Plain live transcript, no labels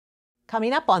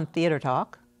Coming up on Theater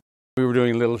Talk. We were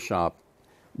doing Little Shop.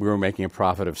 We were making a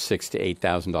profit of $6,000 to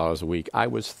 $8,000 a week. I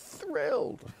was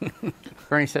thrilled.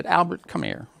 Bernie said, Albert, come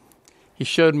here. He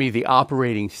showed me the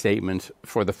operating statement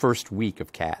for the first week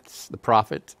of Cats. The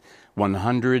profit,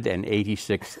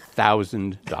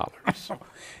 $186,000.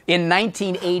 In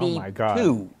 1982. Oh, my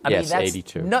God. Yes, that's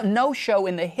 82. No show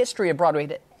in the history of Broadway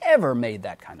that ever made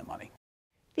that kind of money.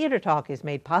 Theater Talk is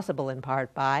made possible in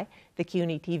part by the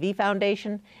CUNY TV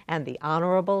Foundation and the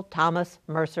Honorable Thomas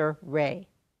Mercer Ray.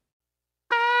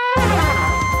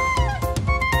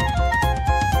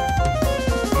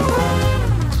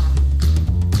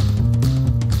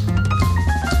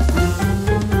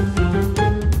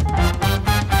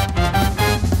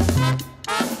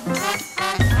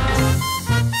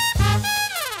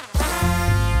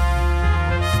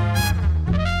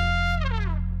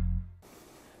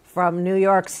 From New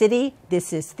York City,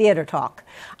 this is Theater Talk.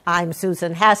 I'm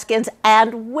Susan Haskins,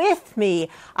 and with me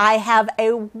I have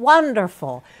a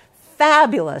wonderful,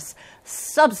 fabulous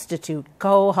substitute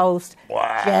co-host,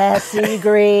 Jesse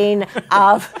Green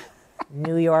of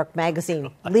New York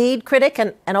Magazine. Lead critic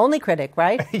and only critic,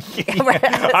 right?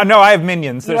 No, I have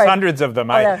minions. There's Right. hundreds of them.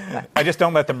 I just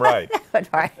don't let them write.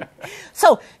 Right.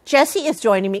 So Jesse is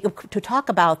joining me to talk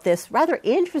about this rather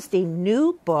interesting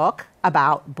new book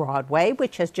about Broadway,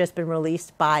 which has just been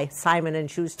released by Simon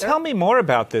Schuster. Tell me more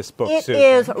about this book, Susan. It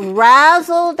is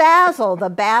Razzle Dazzle, The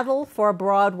Battle for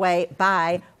Broadway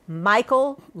by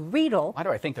Michael Riedel. Why do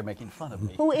I think they're making fun of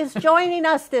me? Who is joining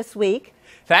us this week.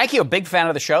 Thank you. A big fan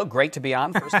of the show. Great to be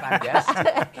on. First time guest.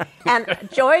 And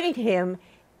joining him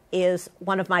is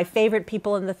one of my favorite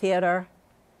people in the theater,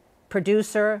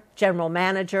 producer, general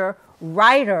manager,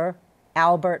 writer,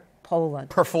 Albert Poland.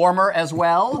 Performer as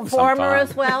well. Performer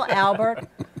as well, Albert.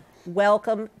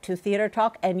 Welcome to Theater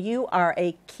Talk, and you are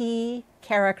a key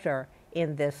character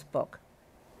in this book.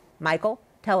 Michael,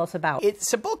 tell us about it.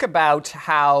 It's a book about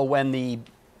how when the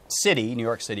city, New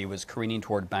York City, was careening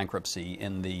toward bankruptcy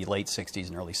in the late 60s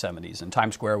and early 70s, and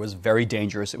Times Square was very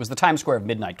dangerous. It was the Times Square of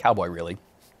Midnight Cowboy, really.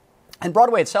 And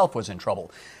Broadway itself was in trouble.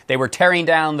 They were tearing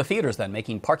down the theaters then,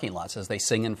 making parking lots as they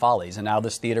sing in Follies. And now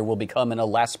this theater will become, in a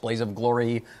last blaze of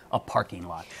glory, a parking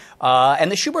lot.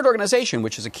 And the Shubert organization,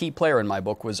 which is a key player in my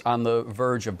book, was on the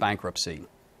verge of bankruptcy.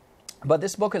 But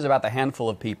this book is about the handful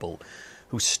of people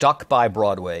who stuck by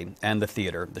Broadway and the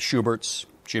theater. The Schuberts,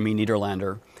 Jimmy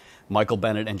Niederlander, Michael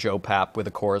Bennett and Joe Papp with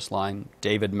a chorus line,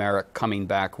 David Merrick coming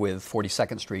back with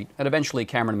 42nd Street, and eventually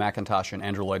Cameron McIntosh and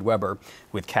Andrew Lloyd Webber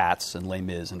with Cats and Les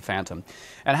Mis and Phantom.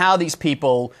 And how these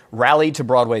people rallied to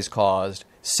Broadway's cause,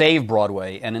 saved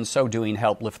Broadway, and in so doing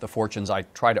helped lift the fortunes, I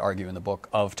try to argue in the book,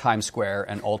 of Times Square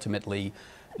and ultimately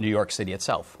New York City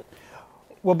itself.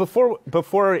 Well,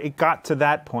 before it got to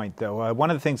that point, though, one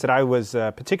of the things that I was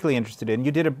particularly interested in,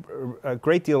 you did a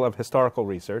great deal of historical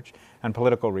research and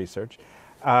political research.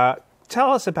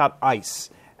 Tell us about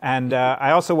ICE. And I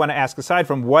also want to ask, aside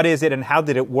from what is it and how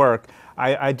did it work,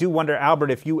 I do wonder,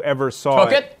 Albert, if you ever saw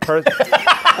it.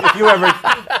 If you ever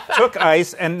took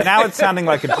ICE, and now it's sounding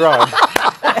like a drug.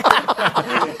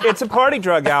 It's a party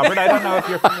drug, Albert. I don't know if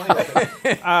you're familiar with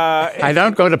it. I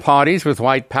don't go to parties with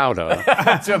white powder.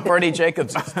 That's what Bernie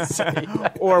Jacobs used to say.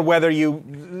 Or whether you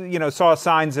saw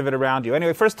signs of it around you.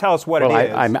 Anyway, first tell us what it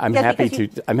is. I'm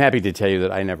happy to tell you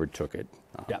that I never took it.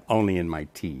 Only in my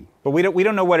tea. But we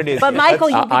don't know what it is. But yet. Michael,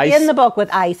 you begin the book with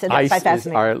ICE, and it's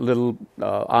fascinating. Are little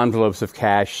envelopes of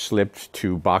cash slipped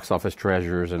to box office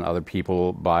treasurers and other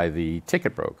people by the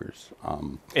ticket brokers.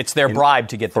 It's their bribe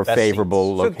to get for the best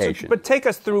favorable seats. location. But take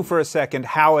us through for a second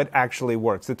how it actually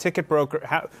works. The ticket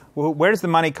broker, where does the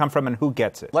money come from and who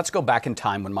gets it? Let's go back in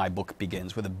time when my book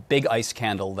begins with a big ICE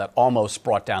scandal that almost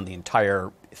brought down the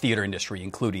entire theater industry,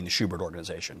 including the Shubert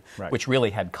organization, which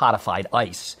really had codified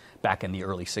ICE back in the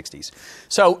early 60s.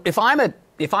 So if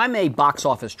I'm a box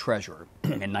office treasurer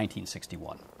in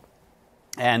 1961,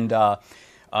 and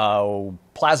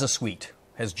Plaza Suite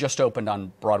has just opened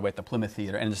on Broadway at the Plymouth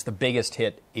Theater, and it's the biggest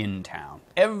hit in town.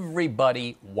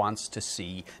 Everybody wants to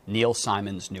see Neil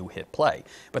Simon's new hit play,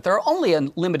 but there are only a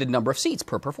limited number of seats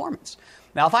per performance.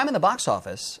 Now, if I'm in the box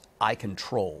office, I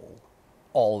control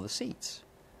all of the seats.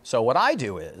 So what I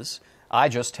do is I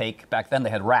just take, back then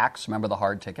they had racks, remember the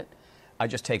hard ticket? I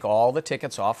just take all the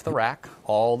tickets off the rack,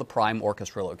 all the prime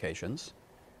orchestra locations,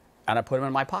 and I put them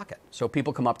in my pocket. So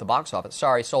people come up to the box office,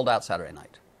 sorry, sold out Saturday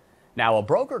night. Now a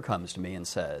broker comes to me and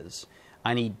says,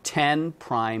 I need 10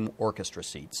 prime orchestra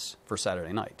seats for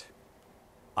Saturday night.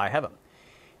 I have them.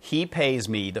 He pays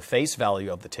me the face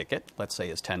value of the ticket, let's say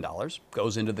is $10,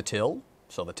 goes into the till,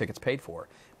 so the ticket's paid for.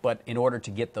 But in order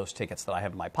to get those tickets that I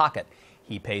have in my pocket,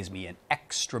 he pays me an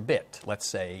extra bit, let's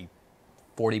say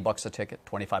 $40 a ticket,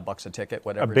 $25 a ticket,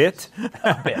 whatever. A bit?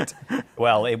 A bit.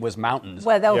 Well, it was mountains.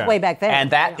 Well, that was way back then.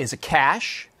 And that is a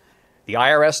cash. The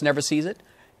IRS never sees it.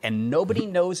 And nobody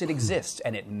knows it exists.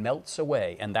 And it melts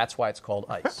away. And that's why it's called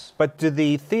ice. But do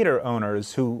the theater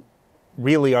owners, who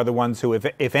really are the ones who,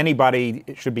 if anybody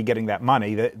should be getting that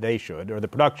money, they should, or the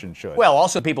production should. Well,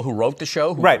 also the people who wrote the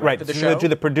show, who directed the show. Do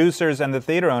the producers and the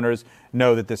theater owners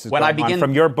know that this is going on?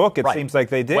 From your book, it seems like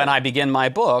they did. When I begin my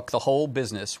book, the whole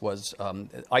business was,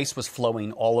 ice was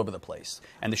flowing all over the place.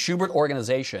 And the Shubert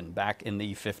organization, back in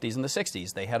the 50s and the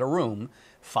 60s, they had a room,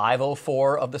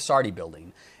 504 of the Sardi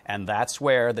building, and that's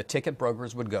where the ticket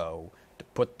brokers would go to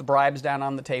put the bribes down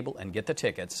on the table and get the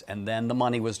tickets, and then the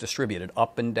money was distributed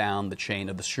up and down the chain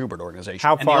of the Shubert organization.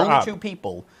 How far and the only up? two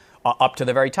people, up to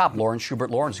the very top, Lawrence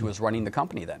Shubert Lawrence, who was running the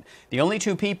company then. The only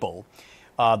two people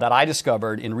that I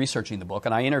discovered in researching the book,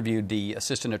 and I interviewed the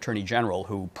Assistant Attorney General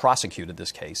who prosecuted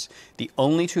this case, the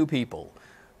only two people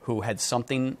who had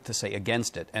something to say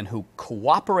against it and who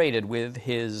cooperated with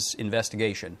his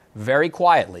investigation very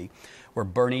quietly were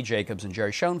Bernie Jacobs and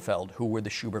Jerry Schoenfeld, who were the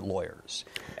Shubert lawyers.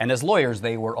 And as lawyers,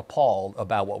 they were appalled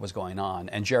about what was going on.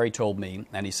 And Jerry told me,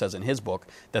 and he says in his book,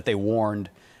 that they warned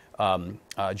John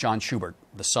Shubert,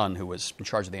 the son who was in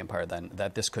charge of the Empire then,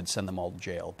 that this could send them all to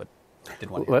jail, but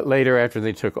didn't want to hear it. Later, after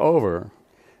they took over,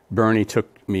 Bernie took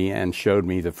me and showed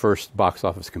me the first box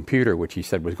office computer, which he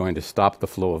said was going to stop the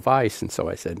flow of ice. And so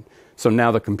I said, so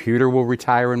now the computer will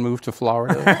retire and move to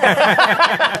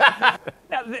Florida?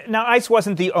 Now, ice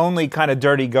wasn't the only kind of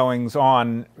dirty goings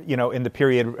on, in the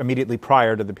period immediately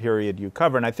prior to the period you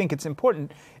cover. And I think it's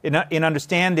important in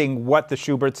understanding what the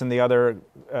Schuberts and the other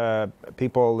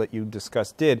people that you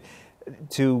discussed did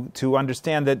to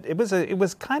understand that it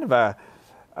was kind of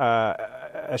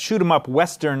a shoot-'em-up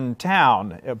Western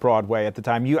town, Broadway, at the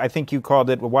time. I think you called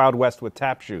it Wild West with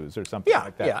tap shoes or something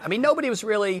like that. Yeah, I mean, nobody was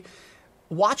really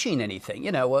watching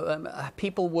anything.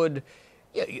 People would...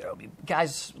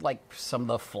 guys like some of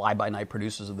the fly-by-night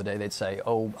producers of the day, they'd say,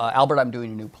 Albert, I'm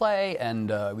doing a new play, and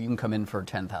you can come in for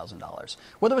 $10,000.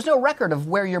 Well, there was no record of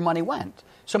where your money went.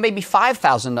 So maybe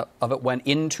 $5,000 of it went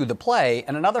into the play,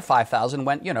 and another $5,000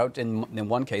 went, in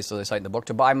one case, as I cite in the book,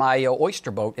 to buy my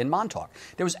oyster boat in Montauk.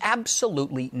 There was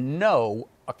absolutely no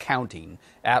accounting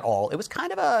at all. It was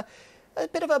kind of a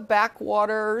bit of a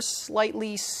backwater,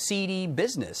 slightly seedy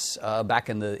business back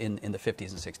in the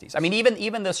 50s and 60s. I mean,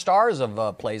 even the stars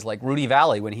of plays like Rudy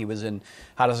Valley, when he was in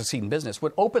How to Succeed in Business,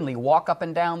 would openly walk up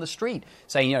and down the street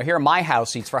saying, here are my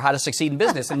house seats for How to Succeed in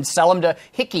Business, and sell them to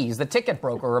Hickey's, the ticket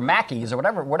broker, or Mackey's, or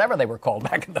whatever they were called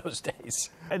back in those days.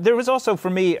 There was also, for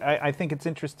me, I think it's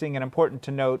interesting and important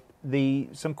to note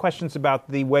some questions about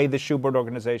the way the Shubert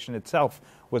organization itself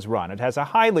was run. It has a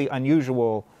highly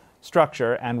unusual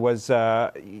structure and was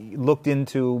looked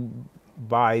into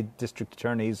by district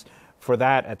attorneys for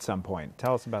that at some point.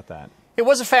 Tell us about that. It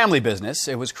was a family business.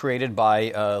 It was created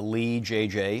by Lee,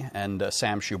 J.J., and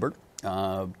Sam Schubert.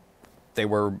 They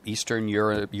were Eastern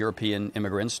European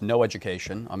immigrants, no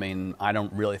education. I mean, I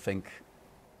don't really think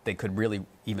they could really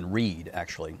even read,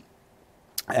 actually.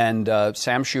 And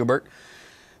Sam Schubert...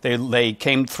 They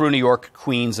came through New York,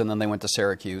 Queens, and then they went to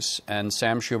Syracuse. And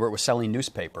Sam Schubert was selling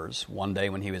newspapers one day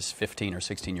when he was 15 or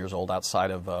 16 years old outside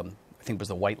of, I think it was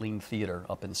the White Lean Theater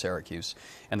up in Syracuse.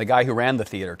 And the guy who ran the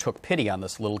theater took pity on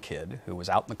this little kid who was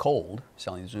out in the cold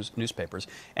selling his newspapers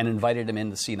and invited him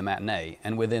in to see the matinee.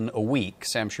 And within a week,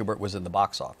 Sam Schubert was in the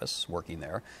box office working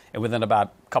there. And within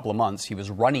about a couple of months, he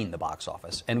was running the box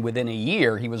office. And within a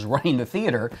year, he was running the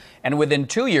theater. And within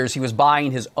 2 years, he was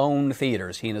buying his own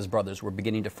theaters. He and his brothers were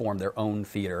beginning to form their own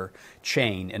theater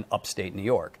chain in upstate New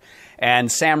York.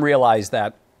 And Sam realized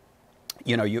that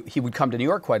he would come to New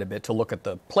York quite a bit to look at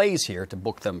the plays here, to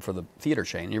book them for the theater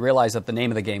chain. And he realized that the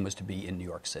name of the game was to be in New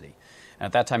York City. And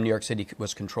at that time, New York City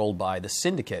was controlled by the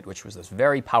Syndicate, which was this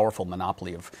very powerful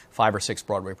monopoly of 5 or 6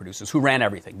 Broadway producers who ran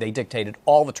everything. They dictated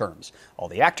all the terms. All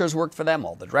the actors worked for them.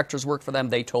 All the directors worked for them.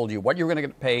 They told you what you were going to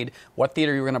get paid, what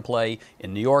theater you were going to play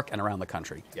in New York and around the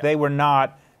country. Yeah. They were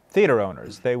not theater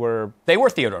owners. They were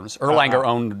theater owners. Erlanger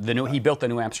owned he built the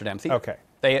New Amsterdam Theater. Okay.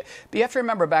 But you have to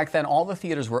remember back then, all the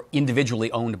theaters were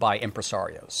individually owned by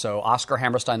impresarios. So Oscar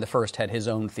Hammerstein I had his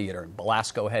own theater, and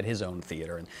Belasco had his own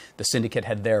theater, and the Syndicate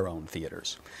had their own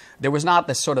theaters. There was not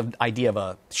this sort of idea of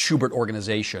a Schubert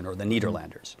organization or the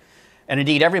Nederlanders. And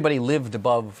indeed, everybody lived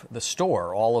above the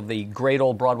store. All of the great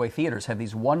old Broadway theaters had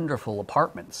these wonderful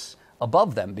apartments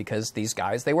above them, because these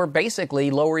guys, they were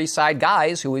basically Lower East Side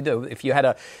guys who, if you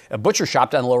had a butcher shop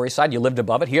down the Lower East Side, you lived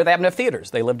above it. Here they happen to have theaters.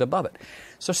 They lived above it.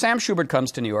 So Sam Schubert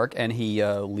comes to New York, and he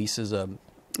leases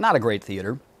not a great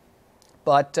theater,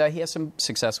 but he has some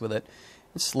success with it.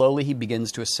 And slowly he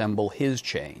begins to assemble his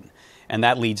chain. And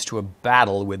that leads to a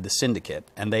battle with the syndicate,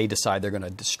 and they decide they're going to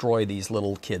destroy these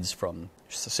little kids from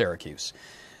Syracuse.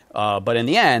 But in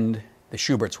the end, the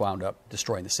Schuberts wound up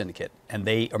destroying the syndicate, and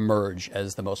they emerge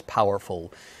as the most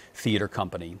powerful theater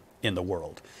company in the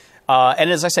world. And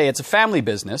as I say, it's a family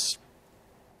business,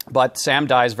 but Sam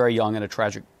dies very young in a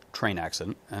tragic train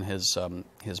accident, and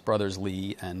his brothers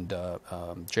Lee and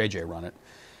JJ run it.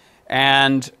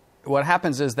 And what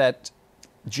happens is that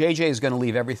JJ is going to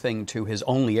leave everything to his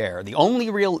only heir, the only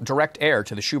real direct heir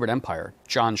to the Schubert empire,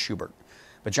 John Schubert.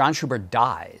 But John Schubert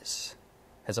dies,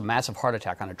 has a massive heart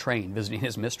attack on a train visiting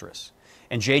his mistress.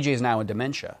 And JJ is now in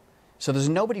dementia. So there's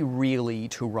nobody really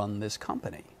to run this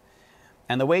company.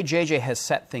 And the way JJ has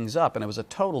set things up, and it was a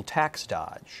total tax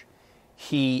dodge,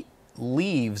 he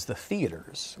leaves the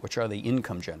theaters, which are the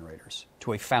income generators,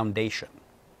 to a foundation,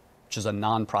 which is a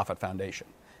nonprofit foundation.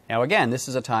 Now, again, this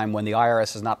is a time when the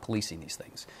IRS is not policing these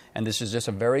things. And this is just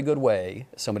a very good way,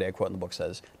 somebody I quote in the book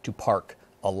says, to park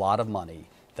a lot of money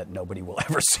that nobody will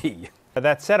ever see.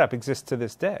 That setup exists to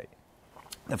this day.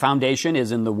 The foundation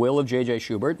is in the will of J.J.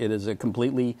 Schubert. It is a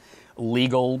completely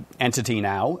legal entity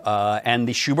now. And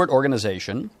the Schubert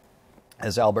organization,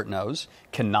 as Albert knows,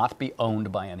 cannot be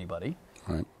owned by anybody.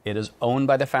 Right. It is owned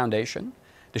by the foundation.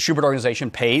 The Schubert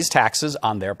organization pays taxes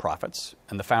on their profits,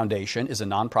 and the foundation is a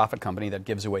nonprofit company that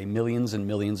gives away millions and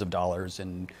millions of dollars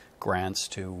in grants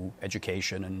to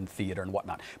education and theater and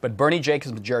whatnot. But Bernie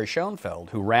Jacobs and Jerry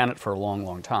Schoenfeld, who ran it for a long,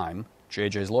 long time,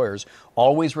 JJ's lawyers,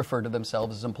 always referred to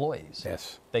themselves as employees.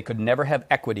 Yes. They could never have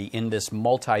equity in this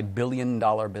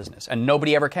multi-billion-dollar business, and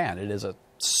nobody ever can. It is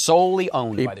solely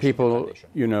owned by the Schubert Foundation.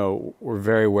 People, were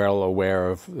very well aware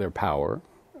of their power,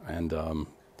 and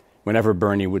whenever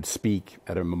Bernie would speak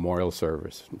at a memorial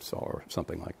service or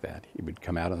something like that, he would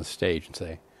come out on the stage and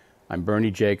say, "I'm Bernie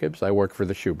Jacobs. I work for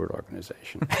the Schubert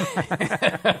organization."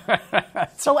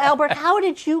 So, Albert, how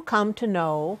did you come to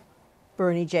know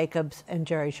Bernie Jacobs and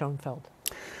Jerry Schoenfeld?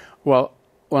 Well,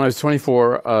 when I was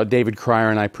 24, David Cryer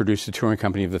and I produced a touring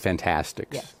company of the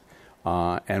Fantastics. Yes.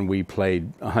 And we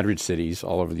played 100 cities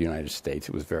all over the United States.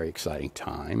 It was a very exciting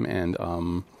time.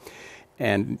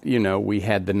 And we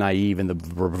had the naive and the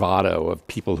bravado of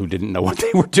people who didn't know what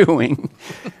they were doing.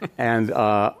 And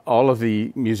all of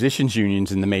the musicians'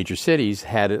 unions in the major cities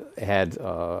had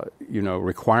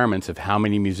requirements of how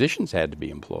many musicians had to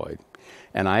be employed.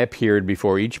 And I appeared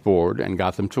before each board and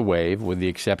got them to waive, with the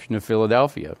exception of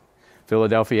Philadelphia.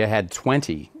 Philadelphia had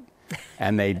 20,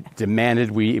 and they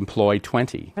demanded we employ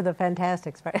 20. For the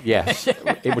Fantastics, right? Yes,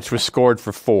 which was scored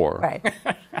for 4. Right.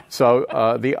 So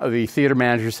the theater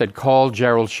manager said, "Call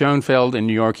Gerald Schoenfeld in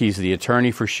New York. He's the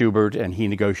attorney for Schubert, and he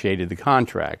negotiated the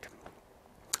contract."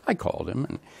 I called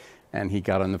him, and he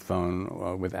got on the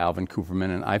phone with Alvin Cooperman,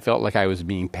 and I felt like I was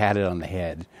being patted on the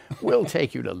head. "We'll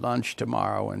take you to lunch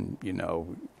tomorrow," and,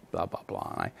 blah, blah,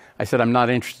 blah. I said, "I'm not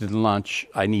interested in lunch.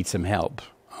 I need some help."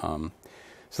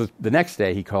 So the next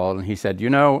day he called, and he said,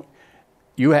 you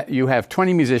have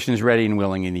 20 musicians ready and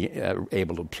willing and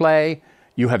able to play.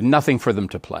 You have nothing for them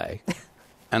to play."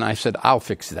 And I said, "I'll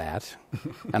fix that."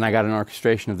 And I got an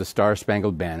orchestration of the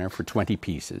Star-Spangled Banner for 20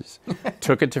 pieces,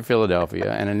 took it to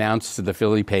Philadelphia, and announced to the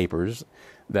Philly papers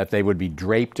that they would be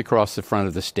draped across the front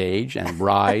of the stage and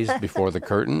rise before the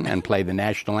curtain and play the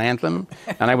national anthem,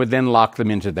 and I would then lock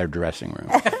them into their dressing room.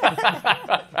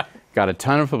 Got a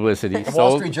ton of publicity. The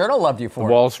Wall Street Journal loved you for it.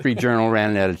 The Wall Street Journal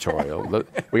ran an editorial.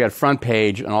 We got front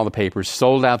page on all the papers,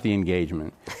 sold out the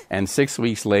engagement. And 6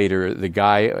 weeks later, the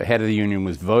guy, head of the union,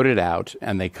 was voted out,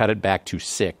 and they cut it back to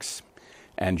 6.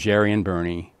 And Jerry and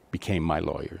Bernie became my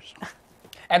lawyers.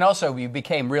 And also, you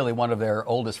became really one of their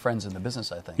oldest friends in the business,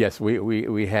 I think. Yes, we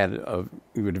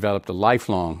developed a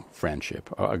lifelong friendship,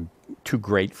 2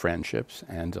 great friendships.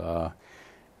 And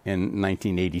in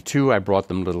 1982, I brought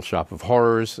them Little Shop of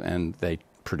Horrors, and they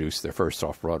produced their first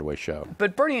off-Broadway show.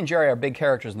 But Bernie and Jerry are big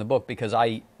characters in the book because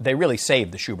they really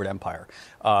saved the Schubert empire.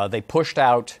 They pushed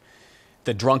out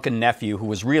the drunken nephew who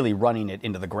was really running it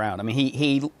into the ground. I mean,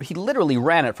 he literally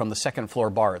ran it from the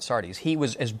second-floor bar at Sardi's. He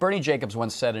was, as Bernie Jacobs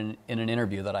once said in an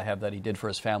interview that I have that he did for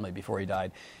his family before he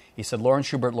died, he said,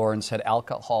 Lawrence had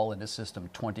alcohol in his system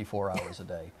 24 hours a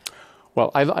day. Well,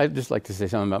 I'd just like to say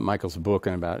something about Michael's book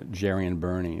and about Jerry and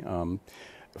Bernie.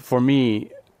 For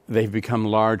me, they've become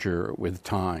larger with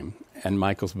time, and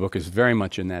Michael's book is very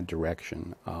much in that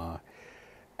direction.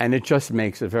 And it just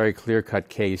makes a very clear-cut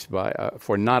case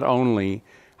for not only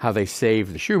how they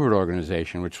saved the Schubert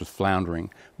organization, which was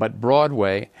floundering, but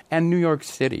Broadway and New York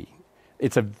City.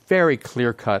 It's a very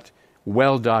clear-cut,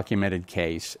 well-documented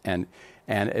case, and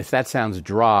And if that sounds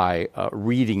dry,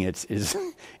 reading it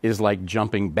is like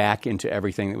jumping back into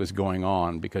everything that was going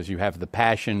on, because you have the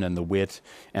passion and the wit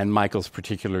and Michael's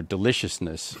particular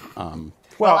deliciousness.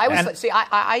 Well,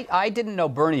 I didn't know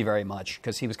Bernie very much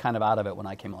because he was kind of out of it when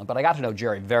I came along, but I got to know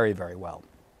Jerry very, very well.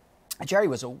 Jerry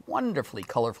was a wonderfully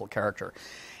colorful character.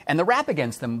 And the rap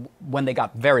against them, when they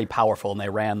got very powerful and they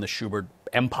ran the Schubert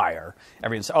empire,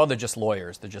 everyone said, oh, they're just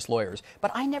lawyers, they're just lawyers. But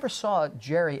I never saw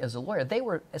Jerry as a lawyer. They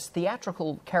were as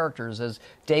theatrical characters as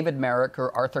David Merrick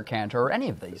or Arthur Cantor or any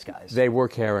of these guys. They were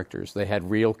characters. They had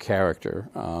real character.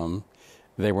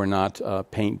 They were not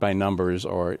paint by numbers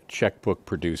or checkbook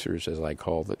producers, as I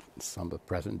call some of the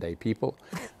present-day people.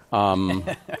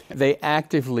 They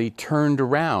actively turned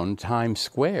around Times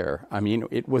Square. I mean,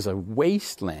 it was a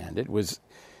wasteland. It was,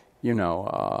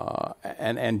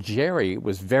 and Jerry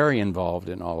was very involved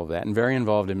in all of that and very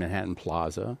involved in Manhattan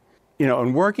Plaza.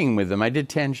 And working with them, I did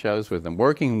 10 shows with them.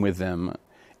 Working with them,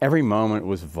 every moment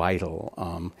was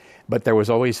vital. But there was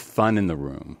always fun in the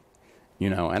room.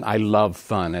 And I love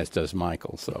fun, as does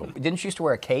Michael. So, didn't you used to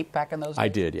wear a cape back in those days? I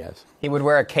did, yes. He would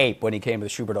wear a cape when he came to the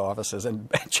Schubert offices, and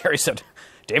Jerry said,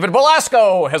 "David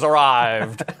Belasco has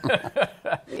arrived."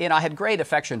 I had great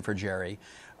affection for Jerry,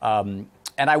 and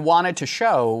I wanted to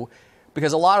show,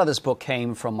 because a lot of this book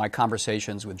came from my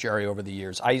conversations with Jerry over the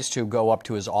years. I used to go up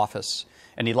to his office,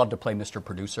 and he loved to play Mr.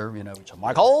 Producer. So,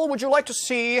 Michael, would you like to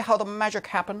see how the magic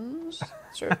happens?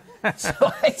 Sure. So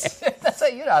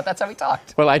that's how we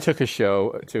talked. Well, I took a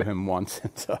show to him once,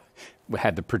 and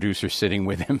had the producer sitting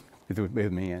with him,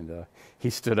 with me, and he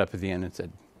stood up at the end and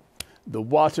said, "The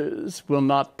waters will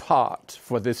not part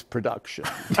for this production."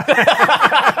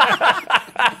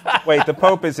 Wait, the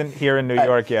Pope isn't here in New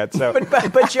York yet, so.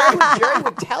 But Jerry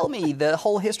would tell me the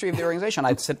whole history of the organization.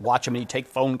 I'd sit, watch him, and he'd take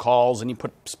phone calls, and he'd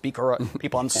put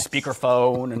people on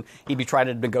speakerphone, and he'd be trying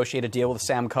to negotiate a deal with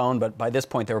Sam Cohn. But by this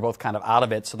point, they were both kind of out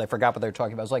of it, so they forgot what they were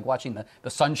talking about. It was like watching the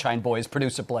Sunshine Boys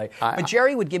produce a play. But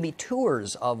Jerry would give me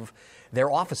tours of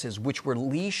their offices, which were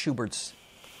Lee Schubert's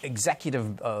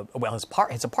executive,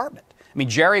 his apartment. I mean,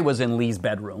 Jerry was in Lee's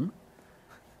bedroom.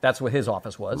 That's what his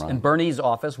office was. Right. And Bernie's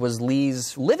office was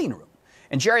Lee's living room.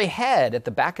 And Jerry had, at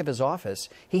the back of his office,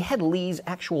 he had Lee's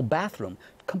actual bathroom,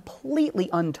 completely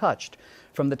untouched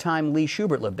from the time Lee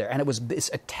Schubert lived there. And it was this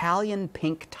Italian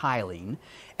pink tiling,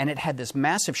 and it had this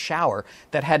massive shower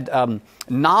that had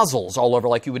nozzles all over,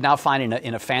 like you would now find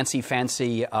in a fancy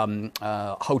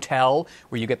hotel,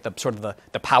 where you get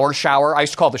the power shower. I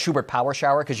used to call it the Schubert power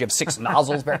shower because you have 6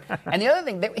 nozzles there. And the other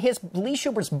thing, Lee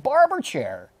Schubert's barber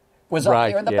chair was up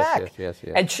there in the back. Yes.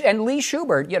 And Lee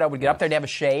Schubert, would get up there to have a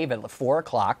shave at 4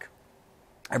 o'clock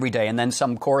every day, and then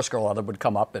some chorus girl or other would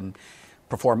come up and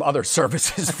perform other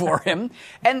services for him.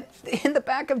 And in the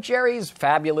back of Jerry's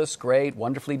fabulous, great,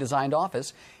 wonderfully designed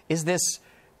office is this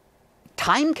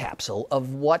time capsule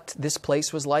of what this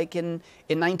place was like in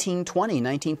 1920,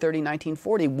 1930,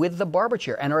 1940 with the barber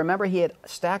chair. And I remember he had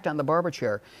stacked on the barber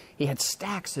chair, he had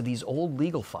stacks of these old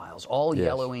legal files, all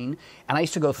yellowing. And I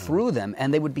used to go through them,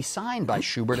 and they would be signed by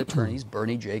Schubert attorneys,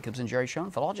 Bernie Jacobs and Jerry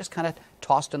Schoenfeld, all just kind of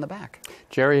tossed in the back.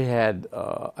 Jerry had,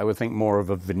 I would think, more of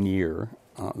a veneer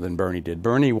than Bernie did.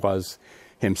 Bernie was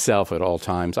himself at all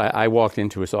times. I walked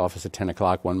into his office at 10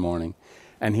 o'clock one morning,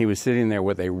 and he was sitting there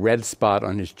with a red spot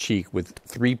on his cheek with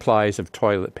 3 plies of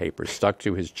toilet paper stuck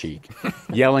to his cheek,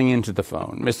 yelling into the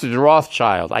phone, "Mr. de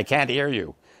Rothschild, I can't hear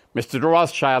you. Mr. de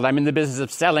Rothschild, I'm in the business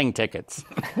of selling tickets.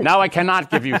 Now I cannot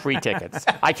give you free tickets.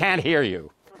 I can't hear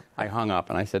you." I hung up,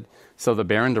 and I said, "So the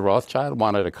Baron de Rothschild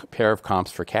wanted a pair of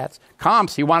comps for cats?"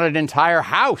 "Comps? He wanted an entire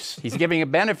house. He's giving a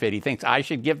benefit. He thinks I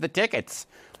should give the tickets.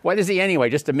 What is he anyway?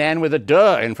 Just a man with a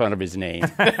duh in front of his name."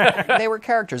 They were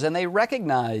characters, and they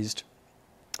recognized,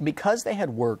 because they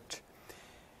had worked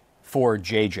for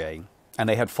JJ and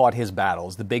they had fought his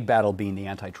battles, the big battle being the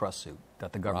antitrust suit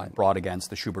that the government brought against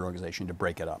the Schubert organization to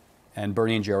break it up. And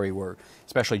Bernie and Jerry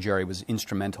especially Jerry, was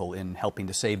instrumental in helping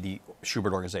to save the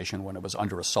Schubert organization when it was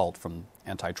under assault from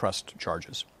antitrust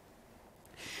charges.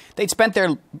 They'd spent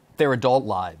their adult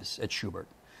lives at Schubert.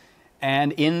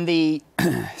 And in the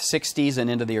 60s and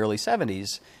into the early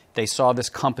 70s, they saw this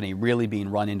company really being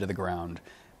run into the ground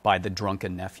by the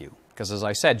drunken nephew. Because, as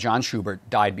I said, John Schubert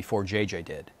died before JJ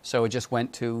did. So it just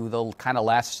went to the kind of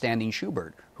last standing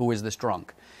Schubert, who is this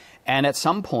drunk. And at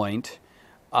some point,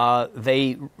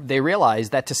 they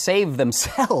realized that to save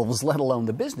themselves, let alone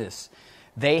the business,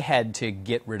 they had to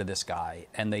get rid of this guy.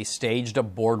 And they staged a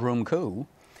boardroom coup,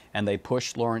 and they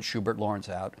pushed Schubert Lawrence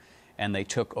out, and they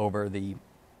took over the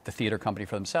theater company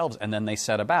for themselves, and then they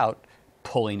set about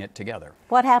pulling it together.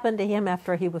 What happened to him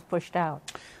after he was pushed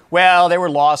out? Well, there were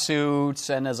lawsuits,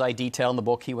 and as I detail in the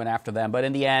book, he went after them. But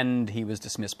in the end, he was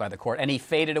dismissed by the court, and he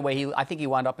faded away. I think he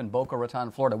wound up in Boca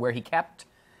Raton, Florida, where he kept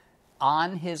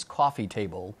on his coffee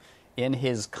table in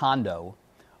his condo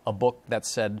a book that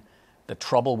said, "The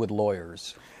Trouble with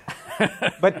Lawyers."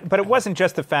 But it wasn't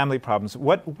just the family problems.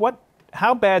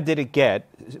 How bad did it get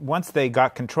once they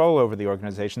got control over the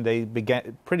organization? They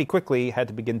pretty quickly had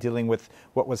to begin dealing with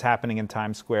what was happening in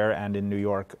Times Square and in New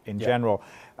York in general.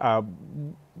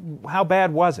 How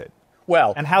bad was it?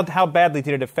 Well, and how badly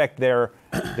did it affect their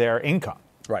income?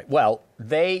 Right. Well,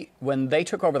 when they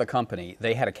took over the company,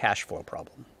 they had a cash flow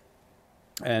problem.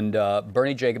 And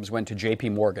Bernie Jacobs went to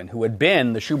J.P. Morgan, who had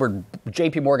been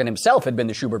J.P. Morgan himself had been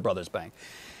the Schubert Brothers Bank.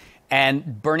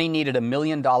 And Bernie needed $1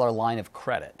 million line of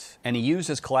credit, and he used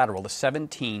as collateral the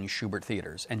 17 Schubert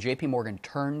theaters. And J.P. Morgan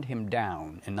turned him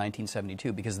down in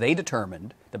 1972 because the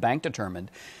bank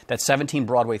determined, that 17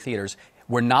 Broadway theaters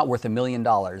were not worth $1 million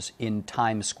in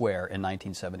Times Square in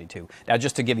 1972. Now,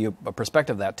 just to give you a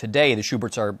perspective of that, today the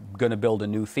Schuberts are going to build a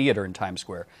new theater in Times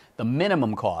Square. The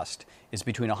minimum cost is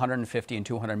between $150 and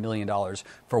 $200 million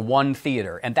for one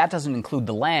theater, and that doesn't include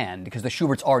the land because the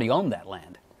Schuberts already own that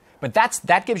land. But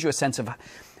that gives you a sense of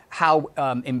how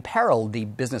imperiled the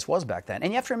business was back then.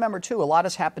 And you have to remember, too, a lot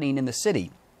is happening in the city.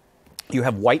 You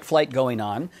have white flight going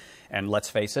on, and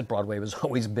let's face it, Broadway has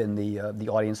always been, the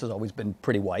audience has always been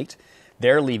pretty white.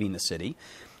 They're leaving the city.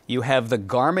 You have the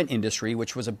garment industry,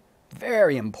 which was a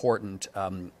very important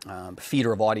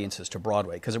feeder of audiences to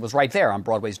Broadway, because it was right there on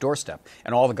Broadway's doorstep.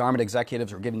 And all the garment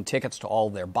executives were giving tickets to all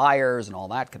their buyers and all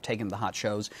that, could take them to the hot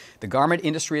shows. The garment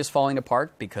industry is falling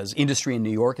apart because industry in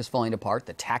New York is falling apart.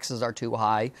 The taxes are too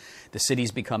high. The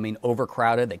city's becoming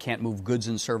overcrowded. They can't move goods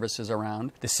and services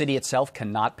around. The city itself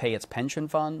cannot pay its pension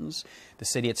funds. The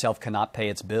city itself cannot pay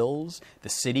its bills. The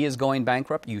city is going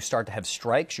bankrupt. You start to have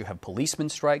strikes. You have policeman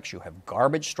strikes. You have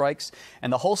garbage strikes.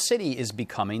 And the whole city is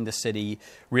becoming the city,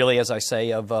 really, as I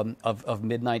say, of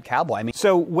Midnight Cowboy. I mean,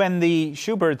 so when the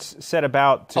Schuberts set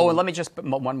about to... Oh, and let me just,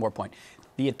 one more point.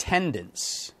 The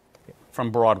attendance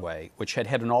from Broadway, which had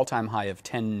an all-time high of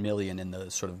 10 million in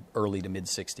the sort of early to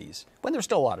mid-'60s, when there were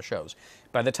still a lot of shows.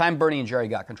 By the time Bernie and Jerry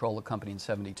got control of the company in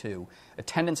 72,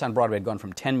 attendance on Broadway had gone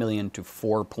from 10 million to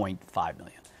 4.5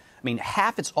 million. I mean,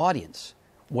 half its audience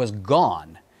was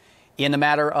gone in a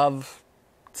matter of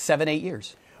 7-8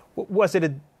 years. Was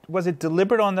it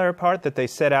deliberate on their part that they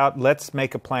set out, let's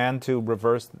make a plan to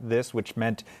reverse this, which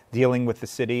meant dealing with the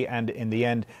city and, in the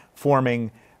end,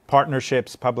 forming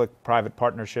partnerships, public-private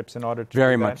partnerships, in order to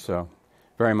Very do that? much so.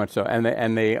 Very much so.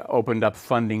 And they opened up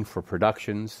funding for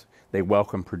productions. They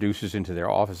welcomed producers into their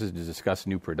offices to discuss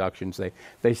new productions.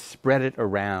 They spread it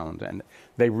around, and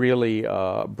they really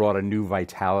brought a new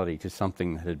vitality to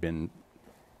something that had been,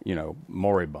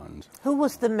 moribund. Who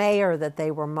was the mayor that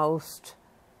they were most...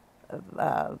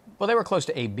 well, they were close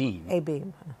to A. Beam. A.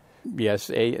 Beam. Yes,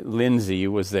 Lindsay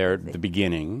was there at the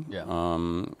beginning. Yeah.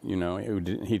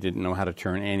 He didn't know how to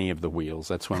turn any of the wheels.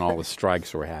 That's when all the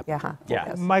strikes were happening. Yeah.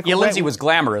 Yes. Michael, Lindsay was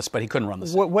glamorous, but he couldn't run the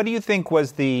city. What do you think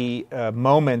was the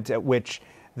moment at which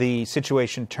the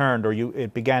situation turned, or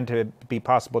it began to be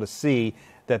possible to see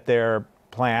that their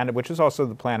plan, which was also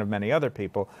the plan of many other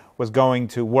people, was going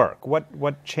to work?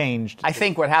 What changed? I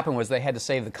think what happened was they had to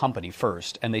save the company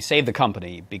first, and they saved the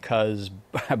company because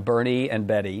Bernie and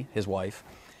Betty, his wife,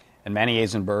 and Manny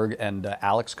Eisenberg and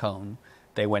Alex Cohn,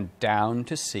 they went down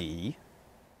to see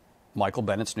Michael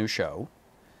Bennett's new show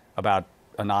about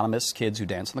anonymous kids who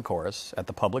dance in the chorus at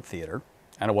the Public Theater,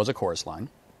 and it was a chorus line.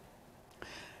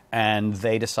 And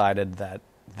they decided that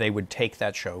they would take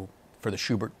that show for the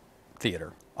Schubert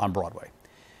Theater on Broadway.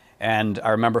 And I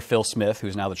remember Phil Smith,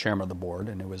 who's now the chairman of the board,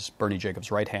 and it was Bernie Jacobs'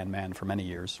 right-hand man for many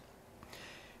years.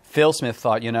 Phil Smith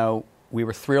thought, we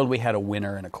were thrilled we had a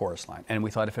winner in a chorus line. And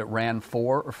we thought if it ran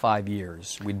 4 or 5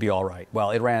 years, we'd be all right.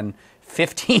 Well, it ran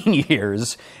 15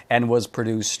 years and was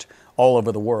produced all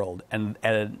over the world. And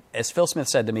as Phil Smith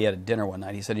said to me at a dinner one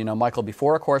night, he said, Michael,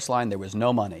 before a chorus line, there was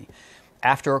no money.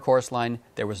 After a chorus line,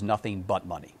 there was nothing but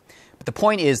money. But the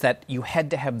point is that you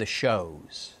had to have the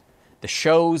shows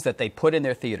that they put in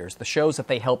their theaters, the shows that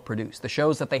they helped produce, the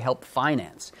shows that they helped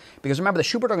finance. Because remember, the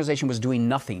Schubert Organization was doing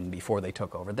nothing before they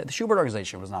took over. The Schubert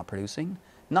Organization was not producing.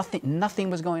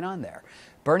 Nothing was going on there.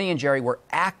 Bernie and Jerry were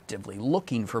actively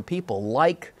looking for people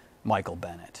like Michael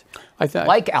Bennett,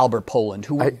 like Albert Poland,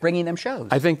 who were bringing them shows.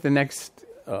 I think the next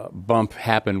bump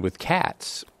happened with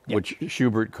Cats, which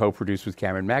Schubert co-produced with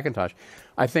Cameron McIntosh.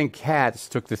 I think Cats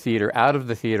took the theater out of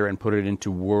the theater and put it into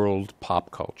world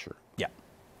pop culture.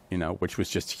 Which was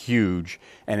just huge,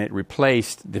 and it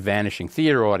replaced the vanishing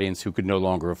theater audience who could no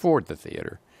longer afford the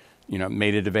theater.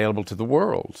 made it available to the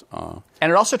world.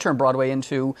 And it also turned Broadway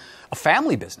into a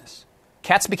family business.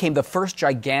 Cats became the first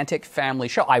gigantic family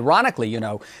show. Ironically,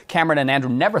 Cameron and Andrew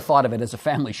never thought of it as a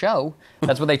family show.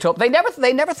 That's what they told. They never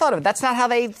thought of it. That's not how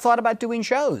they thought about doing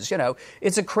shows.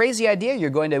 It's a crazy idea.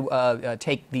 You're going to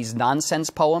take these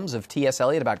nonsense poems of T.S.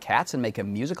 Eliot about cats and make a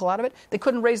musical out of it. They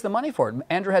couldn't raise the money for it.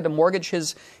 Andrew had to mortgage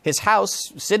his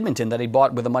house, Sidmonton, that he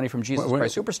bought with the money from Jesus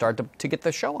Christ Superstar to get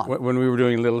the show on. When we were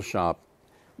doing Little Shop,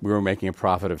 we were making a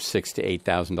profit of $6,000 to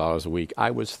 $8,000 a week.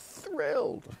 I was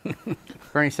thrilled.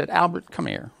 Bernie said, "Albert, come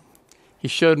here." He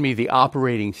showed me the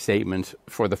operating statement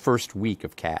for the first week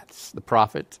of Cats. The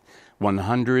profit,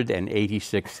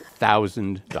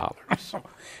 $186,000.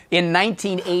 In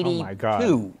 1982. Oh, my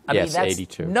God. Yes,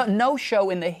 82. No show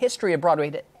in the history of Broadway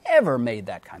that ever made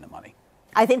that kind of money.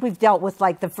 I think we've dealt with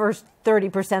like the first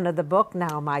 30% of the book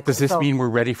now, Michael. Does this mean we're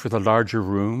ready for the larger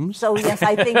rooms? So yes,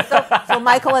 I think so. So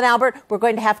Michael and Albert, we're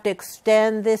going to have to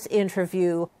extend this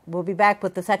interview. We'll be back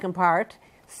with the second part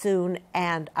soon,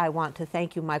 and I want to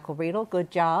thank you, Michael Riedel.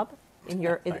 Good job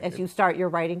as you start your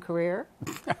writing career.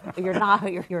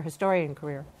 Your historian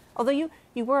career. Although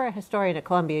you were a historian at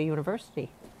Columbia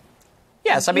University.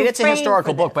 Yes, I mean, it's a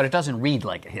historical book, but it doesn't read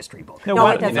like a history book. No,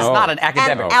 it doesn't. It's not an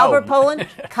academic And Albert poem. Poland,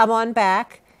 come on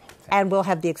back, and we'll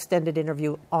have the extended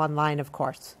interview online, of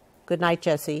course. Good night,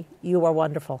 Jesse. You are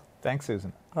wonderful. Thanks,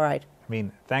 Susan. All right.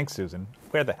 Thanks, Susan.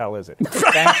 Where the hell is it?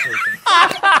 Thanks, Susan.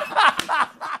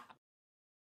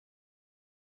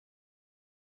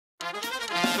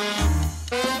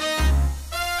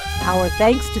 Our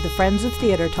thanks to the Friends of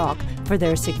Theater Talk for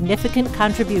their significant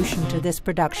contribution to this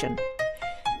production.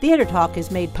 Theater Talk is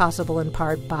made possible in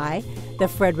part by the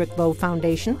Frederick Lowe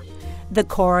Foundation, the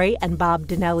Corey and Bob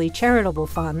Dinelli Charitable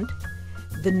Fund,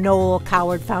 the Noel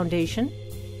Coward Foundation,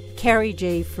 Carrie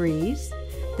J. Fries,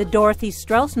 the Dorothy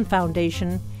Strelson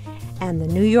Foundation, and the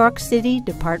New York City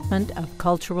Department of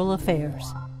Cultural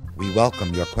Affairs. We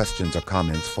welcome your questions or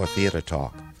comments for Theater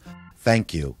Talk.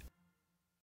 Thank you.